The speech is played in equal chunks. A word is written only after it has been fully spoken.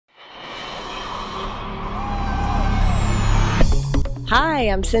Hi,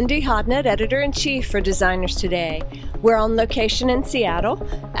 I'm Cindy Hodnett, Editor-in-Chief for Designers Today. We're on location in Seattle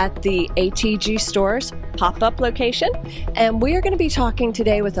at the ATG Stores pop-up location, and we are going to be talking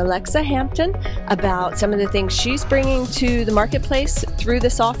today with Alexa Hampton about some of the things she's bringing to the marketplace through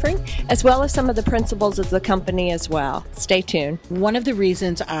this offering, as well as some of the principles of the company as well. Stay tuned. One of the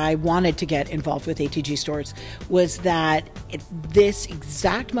reasons I wanted to get involved with ATG Stores was that at this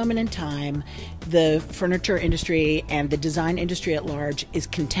exact moment in time, the furniture industry and the design industry at large is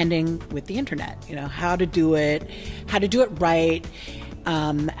contending with the internet. You know, how to do it right,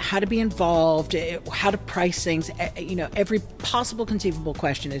 how to be involved, how to price things. You know, every possible conceivable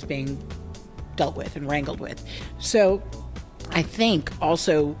question is being dealt with and wrangled with. So I think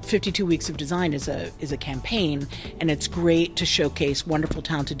also 52 Weeks of Design is a campaign, and it's great to showcase wonderful,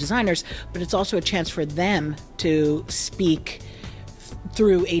 talented designers, but it's also a chance for them to speak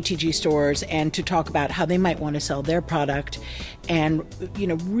through ATG Stores and to talk about how they might want to sell their product and, you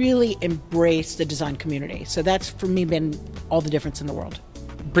know, really embrace the design community. So that's, for me, been all the difference in the world.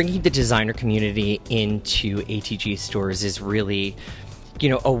 Bringing the designer community into ATG Stores is really, you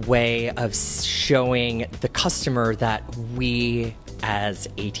know, a way of showing the customer that we as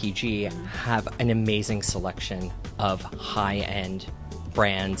ATG have an amazing selection of high-end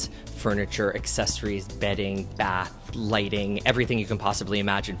brands, furniture, accessories, bedding, bath, lighting, everything you can possibly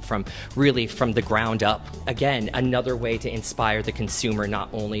imagine, from the ground up. Again, another way to inspire the consumer, not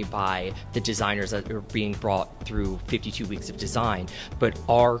only by the designers that are being brought through 52 Weeks of Design, but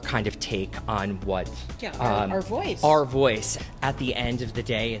our kind of take on what our voice. Our voice. At the end of the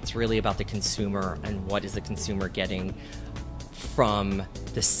day, it's really about the consumer and what is the consumer getting from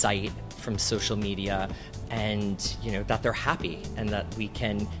the site, from social media, and, you know, that they're happy and that we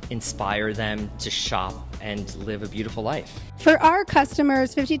can inspire them to shop and live a beautiful life. For our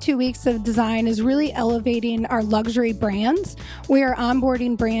customers, 52 Weeks of Design is really elevating our luxury brands. We are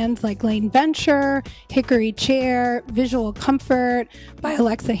onboarding brands like Lane Venture, Hickory Chair, Visual Comfort by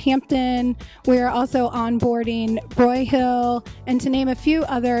Alexa Hampton. We are also onboarding Broyhill, and to name a few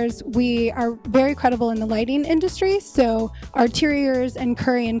others. We are very credible in the lighting industry, so our Terriers and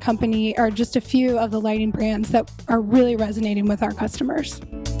Curry & Company are just a few of the lighting brands that are really resonating with our customers.